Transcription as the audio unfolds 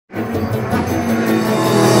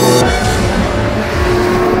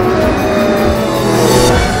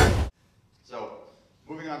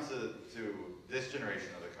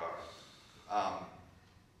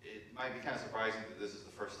might be kind of surprising that this is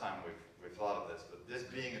the first time we've thought of this, but this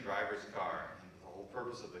being a driver's car, and the whole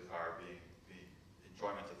purpose of the car being the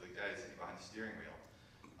enjoyment of the guy sitting behind the steering wheel,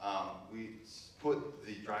 we put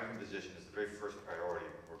the driving position as the very first priority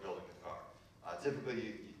when we're building the car.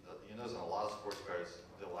 Typically, you notice in a lot of sports cars,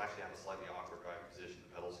 they'll actually have a slightly awkward driving position.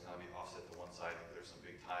 The pedals kind of be offset to one side if there's some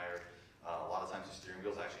big tire. A lot of times the steering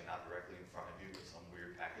wheel's actually not directly in front of you, but some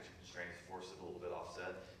weird package constraint has forced it a little bit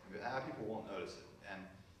offset. And people won't notice it. And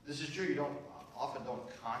this is true, you often don't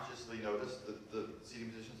consciously notice the seating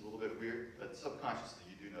position's a little bit weird, but subconsciously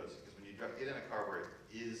you do notice it. Because when you get in a car where it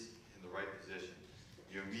is in the right position,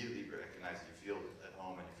 you immediately recognize that you feel at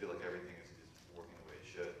home and you feel like everything is working the way it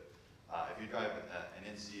should. If you drive an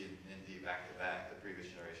NC and ND back to back, the previous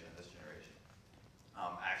generation and this generation,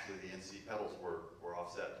 actually the NC pedals were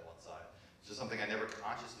offset to one side. It's just something I never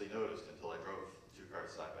consciously noticed until I drove the two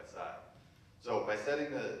cars side by side. So by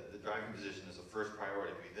setting the driving position as a first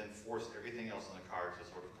priority, we then forced everything else in the car to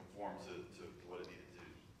sort of conform to what it needed to do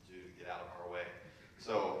to get out of our way.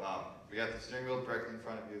 So we got the steering wheel directly in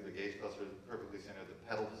front of you, the gauge cluster is perfectly centered, the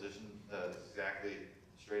pedal position is exactly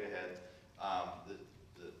straight ahead.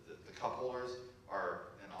 The cup holders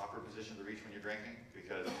are in an awkward position to reach when you're drinking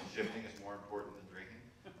because shifting is more important than drinking.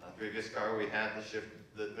 The previous car we had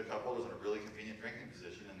the cup holders in a really convenient drinking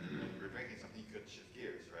position, and when you were drinking something you couldn't shift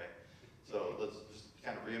gears, right? So let's just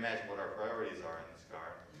kind of reimagine what our priorities are in this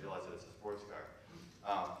car and realize that it's a sports car.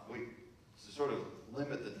 To sort of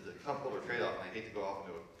limit the cup holder trade-off, and I hate to go off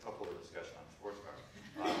into a cup holder discussion on a sports car,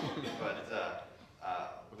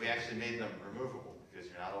 we actually made them removable because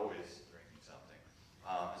you're not always drinking something.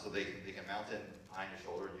 So they can mount in behind your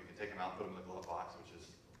shoulder. You can take them out and put them in the glove box, which is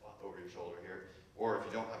over your shoulder here. Or if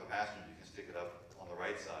you don't have a passenger, you can stick it up on the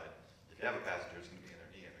right side. If you have a passenger, it's going to be in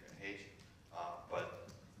their knee and they're going to hate you. But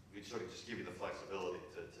we sort of just give you the flexibility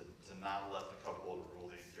to not let the cup holder rule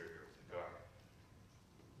the interior of the car.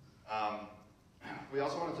 We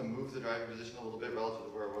also wanted to move the driving position a little bit relative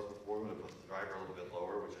to where it was before. We wanted to put the driver a little bit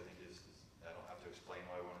lower, which I think I don't have to explain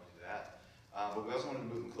why we wanted to do that. But we also wanted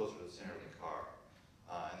to move them closer to the center of the car.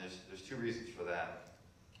 And there's two reasons for that.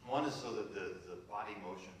 One is so that the body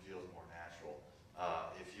motion feels more natural.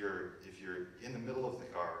 If you're in the middle of the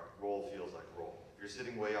car, roll feels like roll. If you're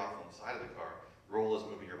sitting way off on the side of the car, roll is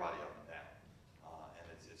moving your body up and down. And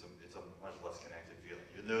it's a much less connected feeling.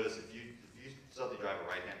 You'll notice if you suddenly drive a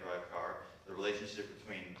right-hand drive car, the relationship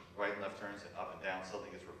between right and left turns and up and down suddenly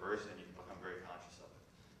gets reversed, and you can become very conscious of it.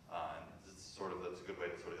 And that's a good way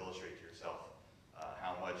to sort of illustrate to yourself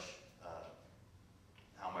how much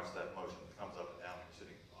that motion comes up and down when you're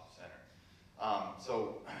sitting off center.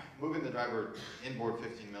 So moving the driver inboard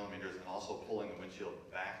 15 millimeters and also pulling the windshield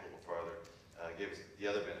back a little farther gives the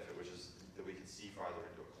other benefit, which is that we can see farther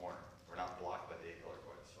into a corner. We're not blocked by the A-pillar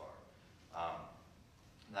quite as far.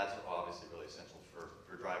 And that's obviously really essential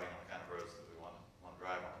for driving on the kind of roads that we want to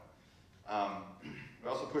drive on.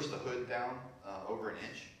 We also push the hood down over an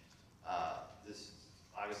inch. This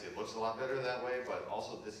obviously it looks a lot better that way, but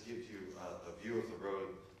also this gives you a view of the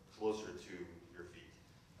road closer to your feet.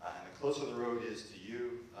 And the closer the road is to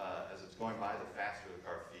you as it's going by, the faster the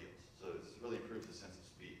car feels. So this really improves the sense of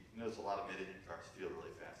speed. You notice a lot of mid-engine cars feel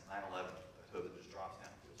really fast. 911, the hood that just drops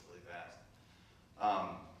down feels really fast.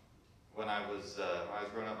 When I was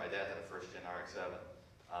growing up, my dad had a first-gen RX-7,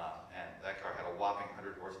 and that car had a whopping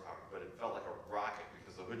 100 horsepower, but it felt like a rocket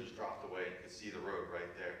because the hood just dropped away and you could see the road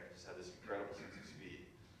right there. It just had this incredible sense of speed.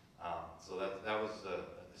 So that was an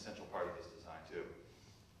essential part of this design too.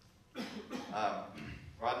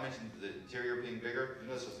 Rod mentioned the interior being bigger.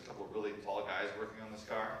 You notice there's a couple of really tall guys working on this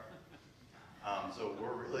car. So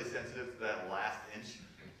we're really sensitive to that last inch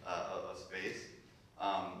of space.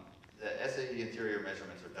 The SAE interior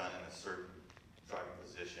measurements are done in a certain driving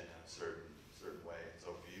position in a certain way.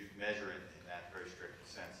 So if you measure it in that very strict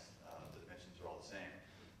sense, the dimensions are all the same.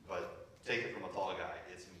 But take it from a tall guy,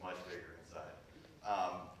 it's much bigger inside.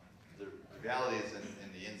 The reality is in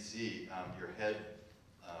the NC, your head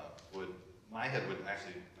my hair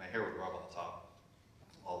would rub on the top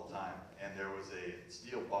all the time. And there was a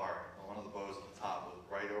steel bar, one of the bows at the top was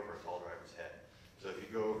right over a tall driver's head. So if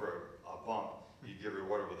you go over a bump, you'd get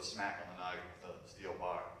rewarded with a smack on the noggin with a steel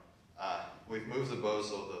bar. We've moved the bow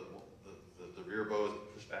so the rear bow is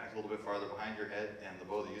pushed back a little bit farther behind your head, and the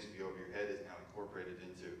bow that used to be over your head is now incorporated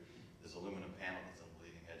into this aluminum panel that's on the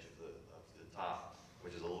leading edge of the top,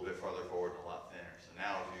 which is a little bit farther forward and a lot thinner. So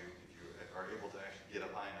now if you are able to actually get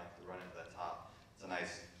up high enough to run into that top, it's a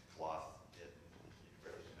nice cloth. You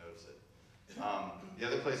barely notice it. The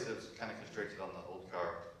other place that's kind of constricted on the old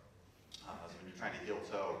car is when you're trying to heel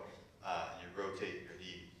toe, you rotate your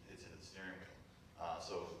knee, it's into the steering wheel.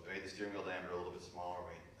 So we made the steering wheel diameter a little bit smaller.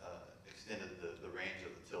 We extended the range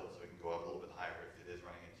of the tilt, so it can go up a little bit higher if it is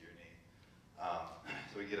running into your knee.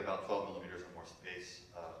 So we get about 12 millimeters or more space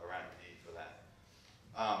around your knee for that.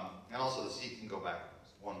 And also the seat can go back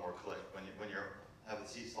one more click. When you have the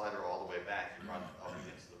seat slider all the way back, you run up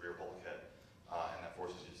against the rear bulkhead, and that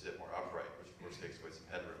forces you to sit more upright, which of course takes away some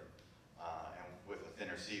headroom. And with a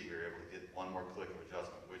thinner seat, we were able to get one more click of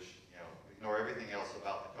adjustment, which, you know, ignore everything else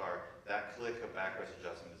about the car. That click of backrest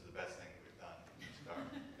adjustment is the best thing we've done in this car,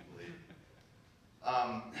 I believe.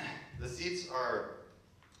 The seats are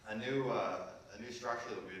a new structure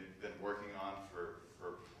that we've been working on for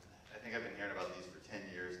I think I've been hearing about these for 10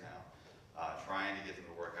 years now, trying to get them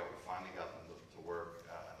to work out. We finally got them to work.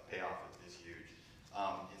 The payoff is huge.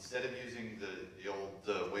 Instead of using the old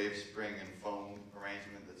wave spring and foam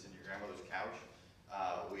arrangement that's in your grandmother's couch,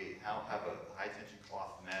 we now have a high tension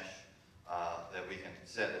cloth mesh that we can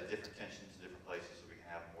set at different tensions in different places, so we can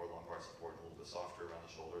have more lumbar support, a little bit softer around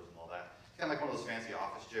the shoulders and all that. Kind of like one of those fancy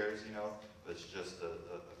office chairs, you know, but it's just a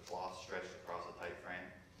cloth stretched across a tight frame.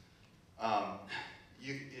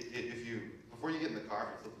 Before you get in the car,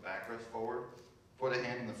 if you flip the backrest forward, put a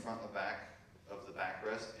hand in the front and the back of the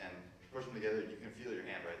backrest and push them together, and you can feel your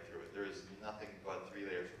hand right through it. There is nothing but 3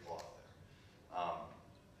 layers of cloth there.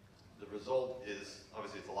 The result is,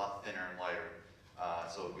 obviously, it's a lot thinner and lighter,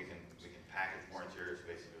 so we can package more interior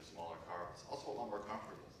space into a smaller car. It's also a lot more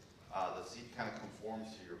comfortable. The seat kind of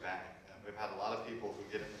conforms to your back. And we've had a lot of people who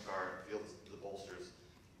get in the car and feel the bolsters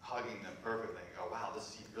hugging them perfectly and go, wow, this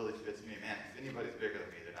seat really fits me. Man, if anybody's bigger than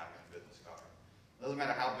me, they're not going to fit this car. It doesn't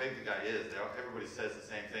matter how big the guy is. Everybody says the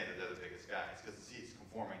same thing, that they're the biggest guy. It's because the seat's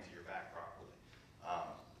conforming to your back properly.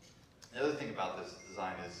 The other thing about this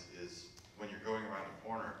design is when you're going around the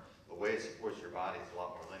corner, the way it supports your body is a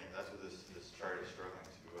lot more linear. That's what this chart is struggling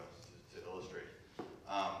to illustrate.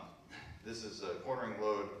 This is a cornering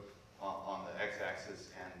load on the x-axis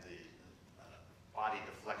and the body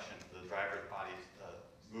deflection, the driver's body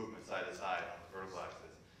movement side to side on the vertical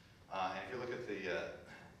axis. And if you look at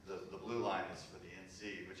the blue line is for the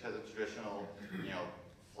NC, which has a traditional, you know,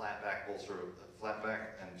 flat back bolster, flat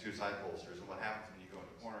back and 2 side bolsters. And what happens when you go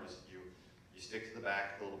into corners, you stick to the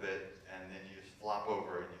back a little bit, and then you just flop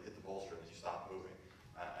over and you hit the bolster and you stop moving.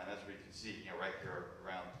 And as we can see, you know, right here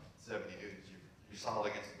around 70 newtons, you're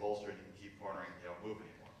solid against the bolster and you can keep cornering, you don't move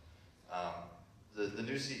anymore. The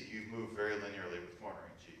new seat, you move very linearly with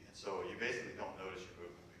cornering, G, and so you basically don't notice your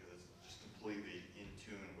movement because it's just completely in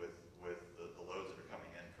tune with the loads that are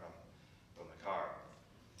coming in from the car.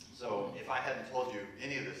 So if I hadn't told you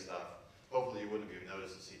any of this stuff, hopefully you wouldn't have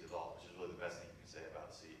noticed the seat at all, which is really the best thing you can say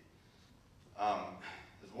about a seat.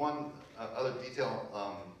 There's one other detail.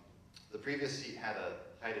 The previous seat had a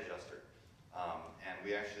height adjuster, and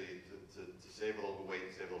we actually, to save a little bit of weight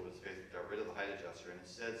and save a little bit of space, we got rid of the height adjuster and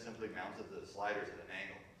instead simply mounted the sliders at an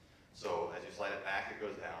angle. So as you slide it back, it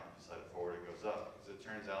goes down. If you slide it forward, it goes up. Because it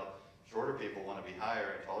turns out shorter people want to be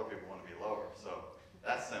higher and taller people want to be lower. So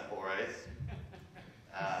that's simple, right?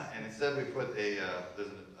 And instead we put there's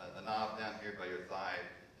a knob down here by your thigh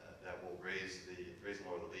that will raise and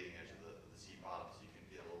lower the leading edge of the seat bottom, so you can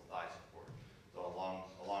get a little thigh support. So a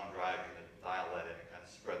long drive, you can dial that in and kind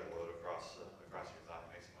of spread the load across your thigh.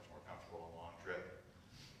 It makes it much more comfortable on a long trip.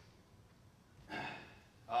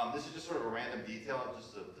 This is just sort of a random detail,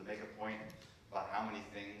 just to make a point about how many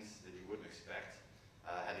things that you wouldn't expect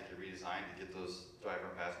had to get redesigned to get those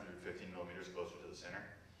driver and passenger 15 millimeters closer to the center.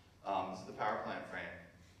 This is the power plant frame.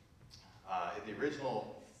 The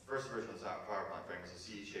first version of the power plant frame was a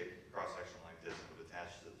C-shaped cross-section like this. It would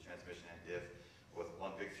attach to the transmission and diff with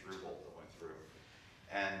one big through bolt that went through.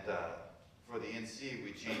 And for the NC,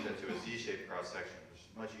 we changed that to a Z-shaped cross-section, which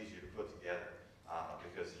is much easier to put together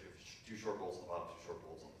because you have 2 short bolts on the bottom, 2 short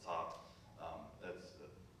bolts on the top.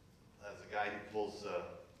 As a guy who pulls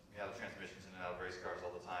out of transmissions in and out of race cars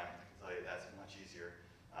all the time, I can tell you that's much easier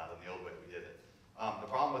than the old way we did it.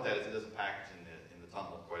 The problem with that is it doesn't package in the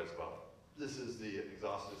tunnel quite as well. This is the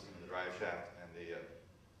exhaust system and the drive shaft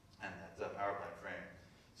and that power plant frame.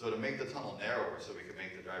 So to make the tunnel narrower so we could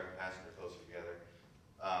make the driver and passenger closer together,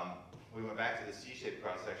 we went back to the C-shaped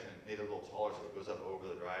cross-section and made it a little taller so it goes up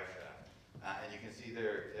over the drive shaft. And you can see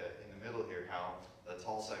there in the middle here how the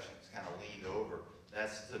tall section is kind of leaned over.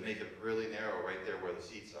 That's to make it really narrow right there where the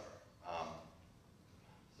seats are.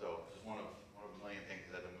 So just one of a million things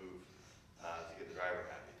that had to move to get the driver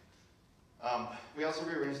happy. We also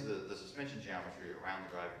rearranged the suspension geometry around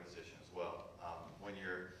the driving position as well. When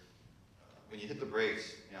you hit the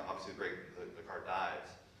brakes, you know, obviously the car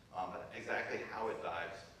dives, but exactly how it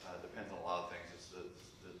dives depends on a lot of things. It's the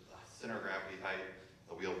center of gravity height,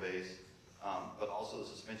 the wheelbase, but also the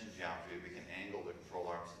suspension geometry. We can angle the control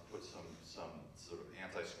arms to put some sort of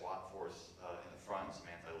anti-squat force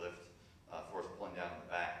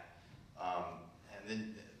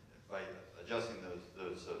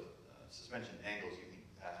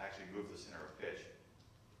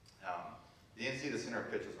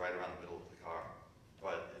pitch was right around the middle of the car.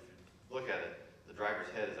 But if you look at it, the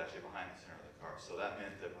driver's head is actually behind the center of the car. So that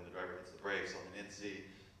meant that when the driver hits the brakes on the NC,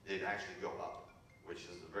 they'd actually go up, which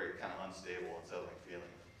is a very kind of unstable, unsettling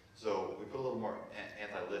feeling. So we put a little more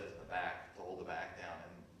anti-lift in the back to hold the back down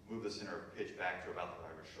and move the center of pitch back to about the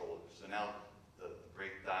driver's shoulder. So now the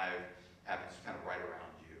brake dive happens kind of right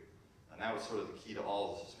around you. And that was sort of the key to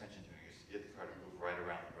all the suspension tuning, is to get the car to move right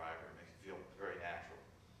around the driver. It makes it feel very natural.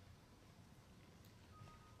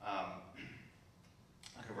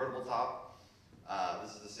 A convertible top.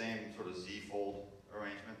 This is the same sort of Z-fold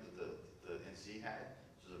arrangement that the NC had,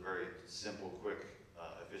 which is a very simple, quick,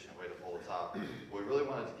 efficient way to fold the top. But we really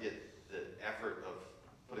wanted to get the effort of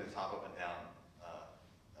putting the top up and down,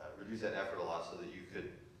 reduce that effort a lot so that you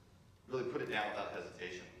could really put it down without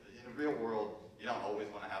hesitation. In the real world, you don't always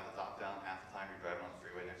want to have the top down. Half the time you're driving on the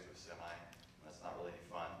freeway next to a semi, and that's not really any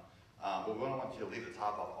fun. But we don't want you to leave the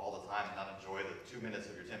top up all the time and not enjoy the 2 minutes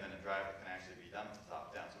of your 10-minute drive that can actually be done with the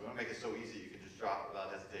top down. So we want to make it so easy you can just drop it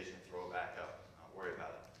without hesitation and throw it back up, not worry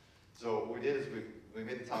about it. So what we did is we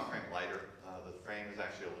made the top frame lighter. The frame is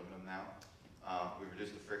actually aluminum now. We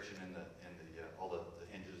reduced the friction in all the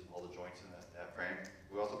hinges, all the joints in that frame.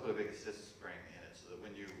 We also put a big assist spring in it so that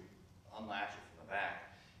when you unlatch it from the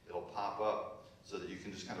back, it'll pop up so that you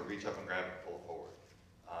can just kind of reach up and grab it and pull it forward.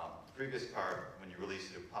 The previous car, when you released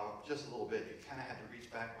it, it would pop up just a little bit. You kind of had to reach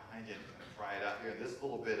back behind you and kind of pry it out here. And this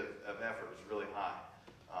little bit of effort was really high.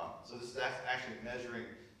 So this is actually measuring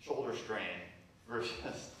shoulder strain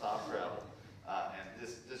versus top travel. And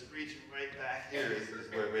this reach right back here is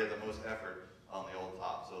where we had the most effort on the old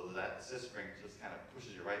top. So that assist spring just kind of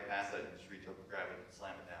pushes you right past that and just reach up and grab it and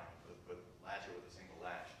slam it down, latch it with a single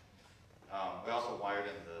latch. We also wired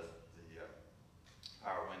in the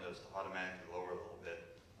power windows to automatically lower a little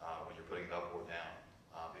bit when you're putting it up or down,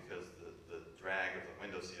 because the drag of the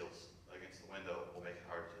window seals against the window will make it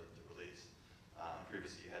hard to release.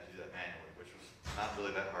 Previously you had to do that manually, which was not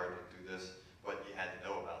really that hard to do this, but you had to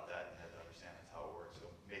know about that and had to understand that's how it works. So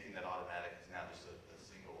making that automatic is now just a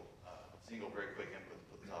single very quick input to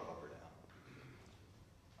put the top up or down.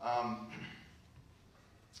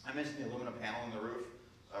 I mentioned the aluminum panel in the roof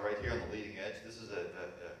right here on the leading edge. This is a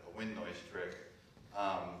wind noise trick.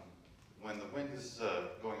 When the wind is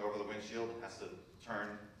going over the windshield, it has to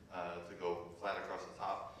turn to go flat across the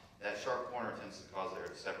top. That sharp corner tends to cause the air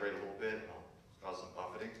to separate a little bit and it'll cause some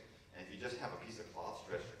buffeting. And if you just have a piece of cloth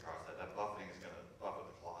stretched across that buffeting is going to buffet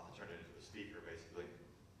the cloth and turn it into a speaker, basically,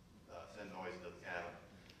 send noise into the cabin.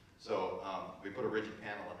 So we put a rigid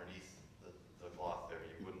panel underneath the cloth there.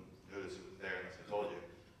 You wouldn't notice it was there unless I told you.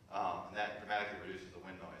 And that dramatically reduces the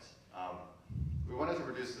wind noise. We wanted to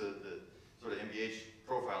reduce the sort of MBH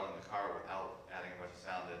profile in the car without adding a bunch of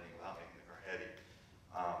sound editing, without making the car heavy.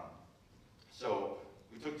 So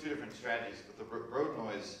we took two different strategies, but the road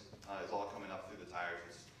noise is all coming up through the tires.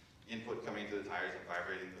 It's input coming into the tires and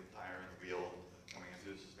vibrating the tire and the wheel, coming in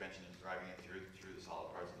through the suspension and driving it through the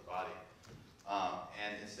solid parts of the body.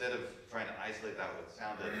 And instead of trying to isolate that with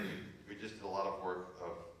sound editing, we just did a lot of work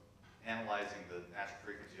of analyzing the natural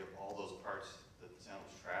frequency of all those parts that the sound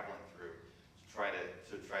was traveling through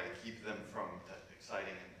to try to keep them from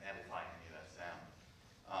exciting and amplifying any of that sound.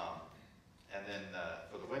 And then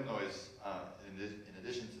for the wind noise, in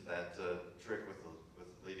addition to that trick with the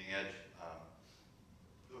leading edge,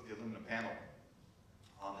 with the aluminum panel,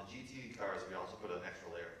 on the GT cars we also put an extra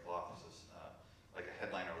layer of cloth. This is like a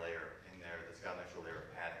headliner layer in there that's got an extra layer of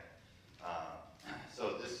padding.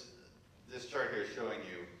 So this chart here is showing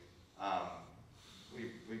you,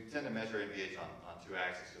 we tend to measure MBH on two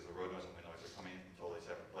axes because the road noise and wind noise are coming in from totally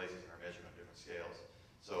separate places and are measured on different scales.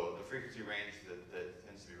 So the frequency range that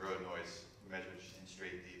tends to be road noise, we measure in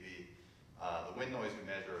straight dB. The wind noise we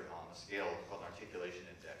measure on a scale called an articulation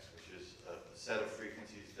index, which is a set of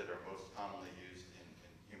frequencies that are most commonly used in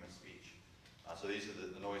human speech. So these are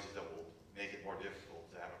the noises that will make it more difficult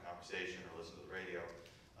to have a conversation or listen to the radio,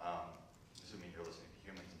 assuming you're listening to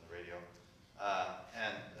humans in the radio.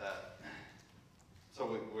 So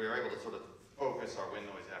we were able to sort of focus our wind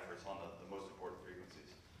noise efforts on the most important frequencies.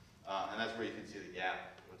 And that's where you can see the gap